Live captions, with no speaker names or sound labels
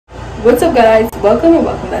What's up guys, welcome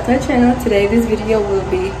back to our channel. Today this video will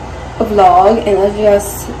be a vlog, and as you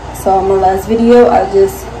guys saw in my last video, I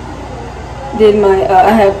just did my I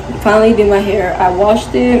have finally did my hair. I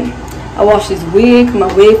washed it. I washed this wig.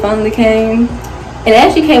 My wig finally came, and it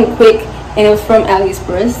actually came quick, and it was from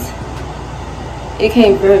AliExpress. It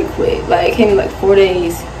came very quick, like it came in like 4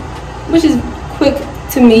 days, which is quick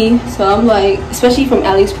to me. So I'm like, especially from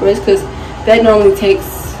AliExpress, because that normally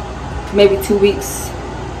takes maybe 2 weeks.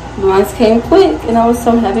 Mine came quick, and I was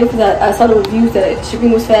so happy because I saw the reviews that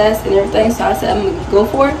shipping was fast and everything. So I said I'm gonna go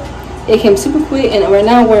for it. It came super quick, and right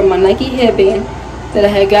now I'm wearing my Nike headband that I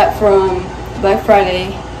had got from Black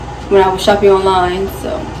Friday when I was shopping online.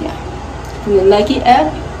 So yeah, from the Nike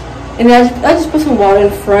app. And then I just put some water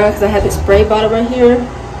in front because I had this spray bottle right here.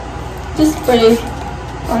 Just spray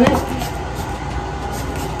on it.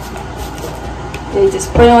 And you just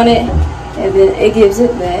spray on it, and then it gives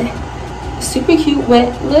it that super cute wet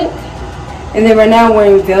lip. And then right now I'm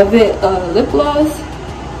wearing velvet lip gloss.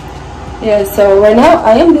 Yeah, so right now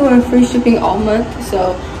I am doing free shipping all month.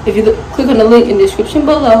 So if you click on the link in the description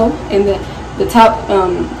below, in the top,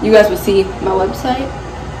 you guys will see my website.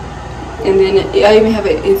 And then I even have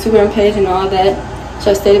an Instagram page and all that.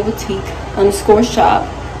 Just Stay Boutique _shop.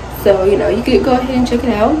 So you know, you could go ahead and check it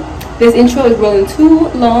out. This intro is rolling too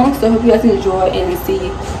long, so I hope you guys enjoy and see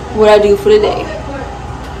what I do for the day.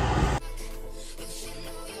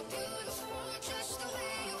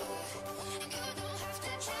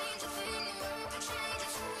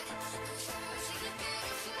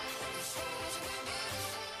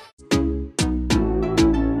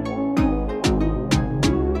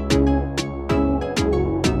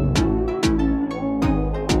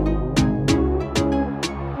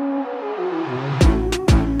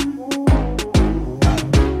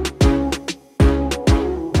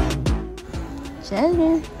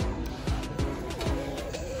 Jasmine,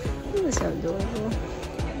 you're so adorable.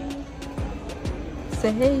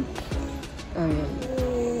 Say hey. Oh yeah.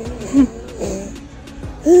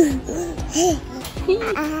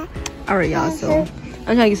 Alright y'all, so I'm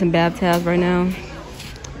trying to get some bath towels right now.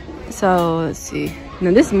 So let's see.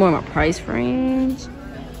 Now this is more my price range.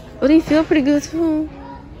 Oh, they feel pretty good too.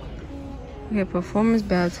 Okay, performance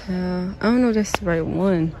bath towel. I don't know if that's the right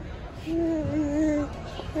one.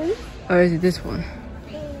 Or is it this one?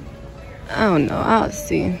 I don't know. I'll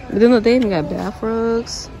see. But then look, they even got bath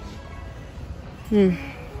rugs.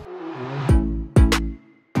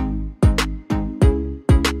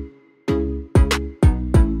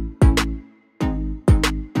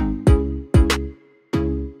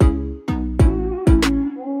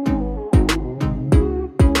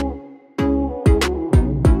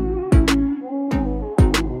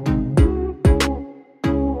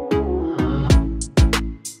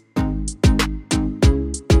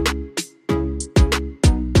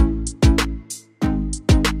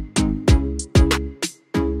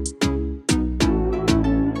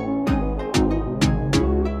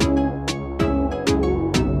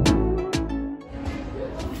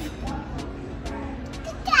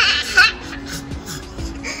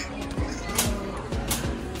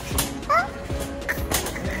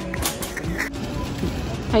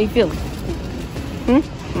 How you feeling?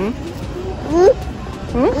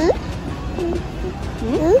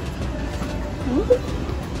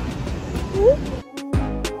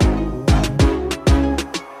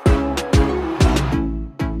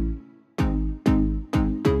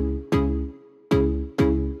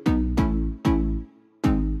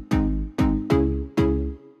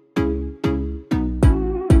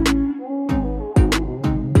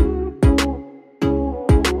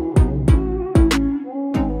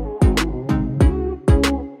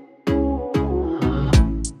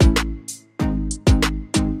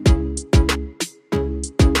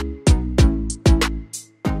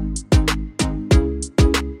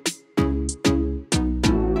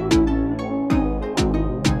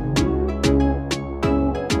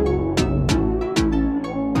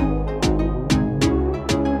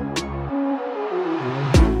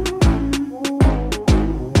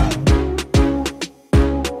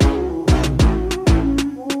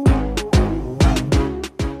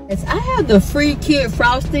 I have the free kid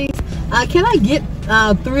frosties. Can I get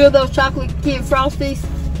 3 of those chocolate kid frosties?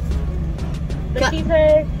 The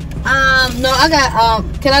keypad? No, I got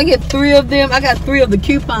can I get 3 of them? I got 3 of the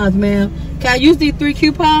coupons, ma'am. Can I use these 3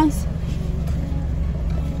 coupons?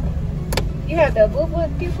 You have the Boo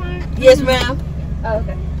coupon? Yes, ma'am. Oh,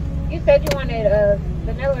 okay. You said you wanted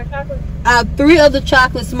vanilla or chocolate? 3 of the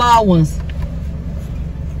chocolate small ones.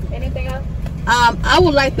 Anything else? I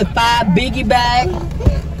would like the 5 biggie bag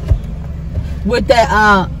with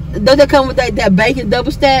that. Does that come with that bacon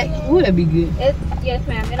double stack? Would that be good? Yes,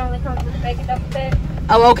 ma'am. It only comes with a bacon double stack.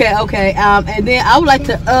 Oh, okay, okay. And then I would like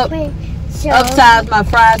to upsize my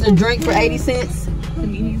fries and drink for 80 cents.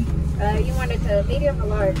 You want it to medium or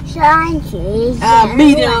large?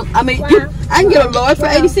 Medium. I mean, I can get a large for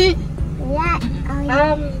 80 cents. I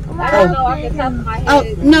don't know off the top of my head. Oh,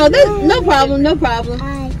 no, that's no problem, no problem.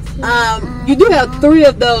 You do have 3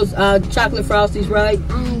 of those chocolate frosties, right?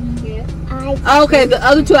 Yeah. Okay, the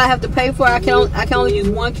other 2 I have to pay for. I can only use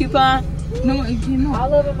 1 coupon. No,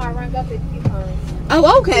 all of them are rung up in coupons.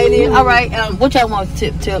 Oh, okay then. All right. What y'all want?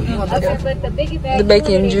 Tip. You want Okay, but the biggie bag. The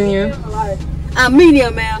bacon junior.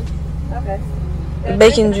 Medium, ma'am. Okay. The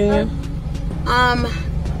bacon junior.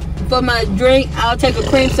 For my drink, I'll take a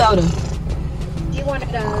cream soda. You want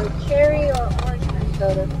it a cherry or orange cream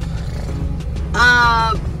soda?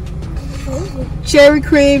 Cherry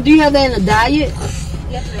cream. Do you have that in a diet?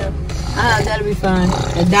 Yes, ma'am. That'll be fine.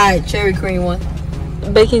 A diet cherry cream one.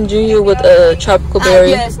 Bacon junior with a tropical berry.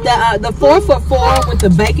 Yes, the 4 for $4 with the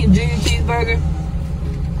bacon junior cheeseburger.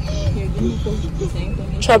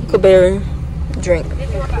 Tropical berry drink. Did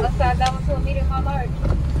you want to upsize that one to a medium or large?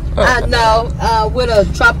 No, with a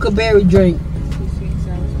tropical berry drink.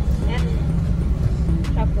 And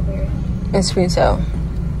tropical berry. And sweet and sour.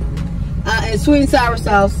 And sweet and sour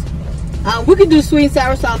sauce. We can do sweet and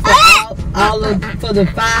sour sauce for for the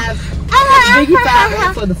 5. Biggie 5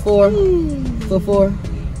 and for the 4. For 4.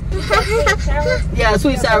 Yeah,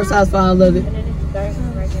 sweet and sour sauce for all of it. And then it's a dark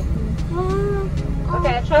one right there.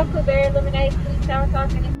 Okay, tropical berry lemonade, sweet and sour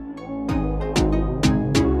sauce, and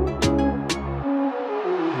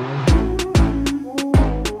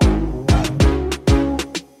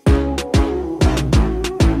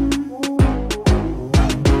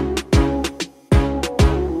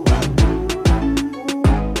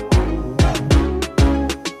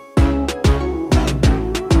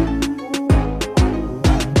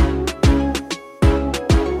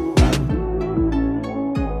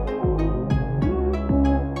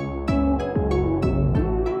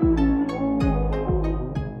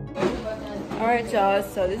Alright y'all,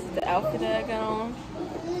 so this is the outfit that I got on.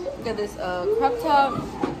 Got this crop top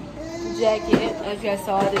jacket. As you guys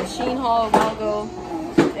saw, I did a Shein haul a while ago.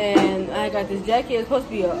 And I got this jacket. It's supposed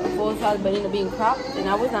to be a full size, but it ended up being cropped. And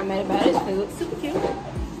I was not mad about it because it looks super cute.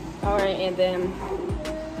 Alright, and then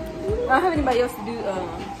I don't have anybody else to do.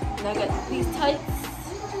 And I got these tights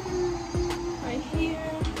right here.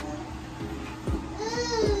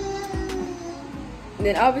 And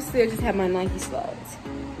then obviously I just have my Nike slides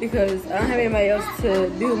because I don't have anybody else to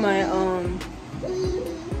do my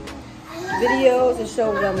videos and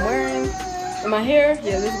show what I'm wearing. And my hair,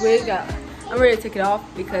 yeah, this wig, I'm ready to take it off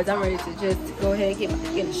because I'm ready to just go ahead and get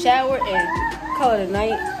in the shower and call it a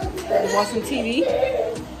night and watch some TV.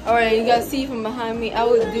 Alright, you guys see from behind me, I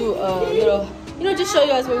would do a little, just show you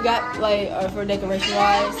guys what we got like for decoration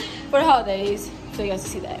wise for the holidays, so you guys can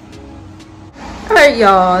see that. Alright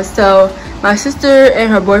y'all, so my sister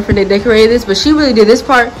and her boyfriend, they decorated this, but she really did this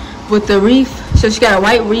part with the wreath. So she got a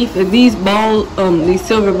white wreath and these balls, these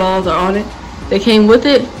silver balls are on it. They came with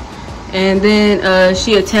it. And then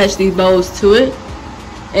she attached these bows to it.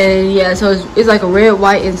 And yeah, so it's like a red,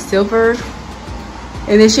 white, and silver.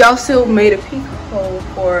 And then she also made a peek hole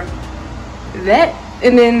for that.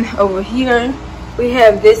 And then over here, we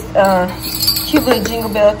have this cute little jingle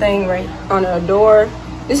bell thing right on our door.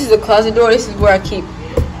 This is a closet door. This is where I keep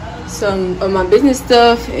some of my business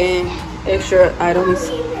stuff and extra items.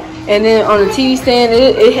 And then on the TV stand,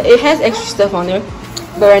 it has extra stuff on there.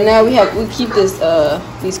 But right now we keep this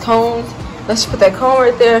these cones. Let's just put that cone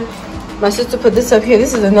right there. My sister put this up here.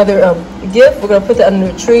 This is another gift. We're gonna put that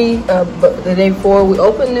under the tree. But the day before we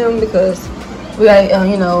open them because we got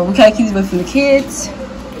we gotta keep these away from the kids.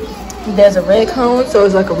 There's a red cone, so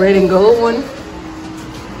it's like a red and gold one.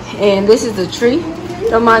 And this is the tree.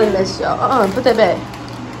 Don't mind it, that's y'all. Put that back.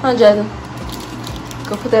 Huh, Jasmine?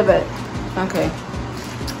 Go put that back. Okay.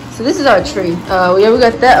 So this is our tree. Yeah, we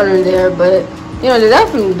got that under there, but that's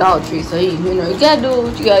from the Dollar Tree. So you gotta do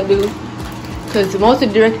what you gotta do, because most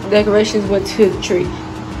of the decorations went to the tree.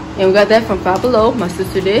 And we got that from Five Below. My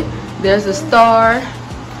sister did. There's a star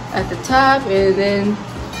at the top, and then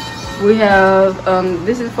we have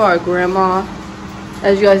this is for our grandma.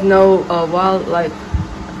 As you guys know,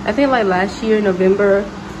 I think last year November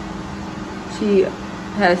she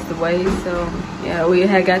passed away. So yeah, we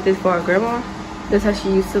had got this for our grandma. That's how she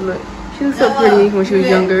used to look. She looked so pretty when she was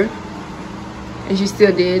younger, and she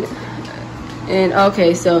still did. And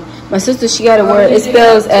okay, so my sister, she got a word. It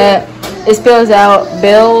spells out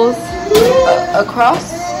bells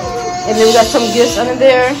across, and then we got some gifts under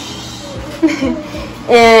there.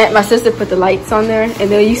 And my sister put the lights on there. And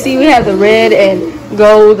then you see we have the red and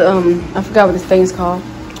gold, I forgot what this thing's called.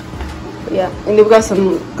 But yeah, and then we got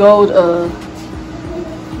some gold,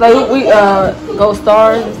 gold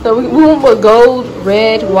stars and stuff. We went with gold,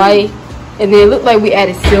 red, white, and then it looked like we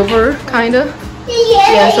added silver, kind of.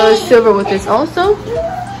 Yeah, so it's silver with this also.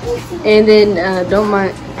 And then don't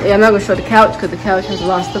mind, yeah, I'm not gonna show the couch because the couch has a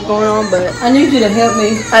lot of stuff going on, but I need you to help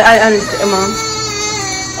me. I understand, Mom.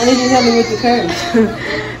 I need you to help me with the curtains.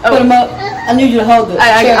 Put them up. I need you to hold it.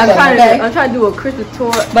 I'm trying to do a Christmas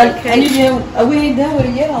tour. But I need you to, we ain't done with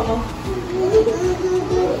it yet, Mama.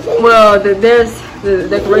 Well, there's the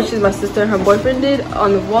decorations my sister and her boyfriend did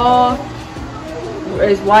on the wall.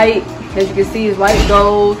 It's white, as you can see, it's white,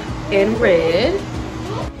 gold, and red.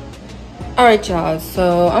 Alright, y'all,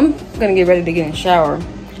 so I'm gonna get ready to get in the shower.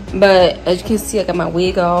 But as you can see, I got my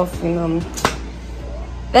wig off, and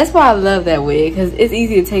that's why I love that wig, because it's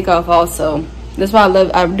easy to take off also. That's why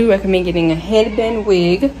I do recommend getting a headband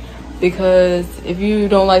wig, because if you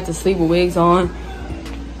don't like to sleep with wigs on,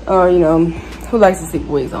 or who likes to sleep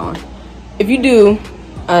with wigs on? If you do,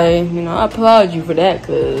 I applaud you for that,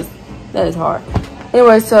 because that is hard.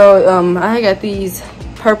 Anyway, so I got these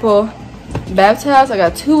purple bath towels. I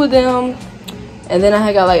got 2 of them, and then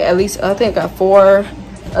I got like at least, I think I got 4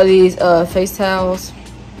 of these face towels.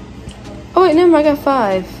 Oh wait, never mind, I got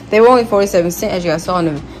 5. They were only 47 cents, as you guys saw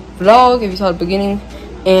in the vlog, if you saw the beginning.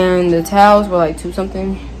 And the towels were like 2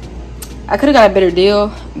 something. I could have got a better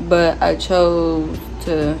deal, but I chose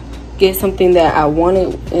to get something that I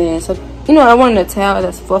wanted. And so, I wanted a towel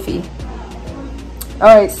that's fluffy.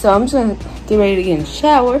 Alright, so I'm just gonna get ready to get in the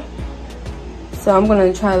shower. So I'm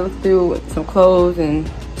gonna try to look through some clothes and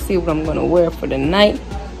see what I'm gonna wear for the night.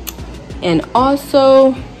 And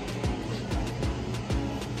also,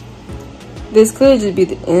 this could just be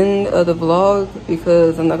the end of the vlog,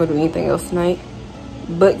 because I'm not gonna do anything else tonight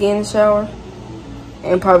but get in the shower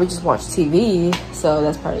and probably just watch TV. So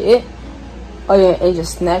that's probably it. Oh yeah, and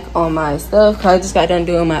just snack on my stuff, because I just got done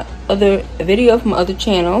doing my other video from my other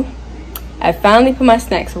channel. I finally put my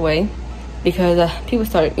snacks away, because people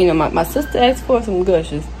started, my sister asked for some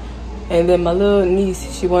Gushes, and then my little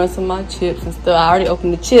niece, she wanted some of my chips and stuff. I already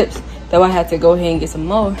opened the chips, though I had to go ahead and get some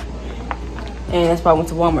more. And that's why I went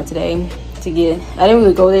to Walmart today to get, I didn't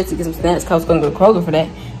really go there to get some snacks, because I was going to go to Kroger for that,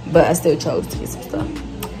 but I still chose to get some stuff.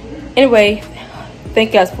 Anyway, thank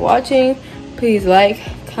you guys for watching. Please like,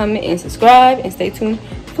 comment, and subscribe, and stay tuned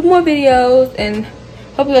for more videos, and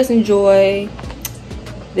hope you guys enjoy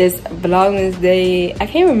this Vlogmas day. I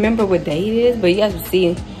can't remember what day it is, but you guys will see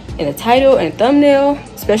in the title and thumbnail,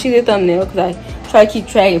 especially the thumbnail, because I try to keep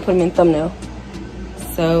track and put them in thumbnail.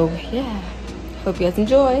 So yeah, hope you guys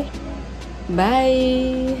enjoy.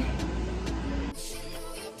 Bye.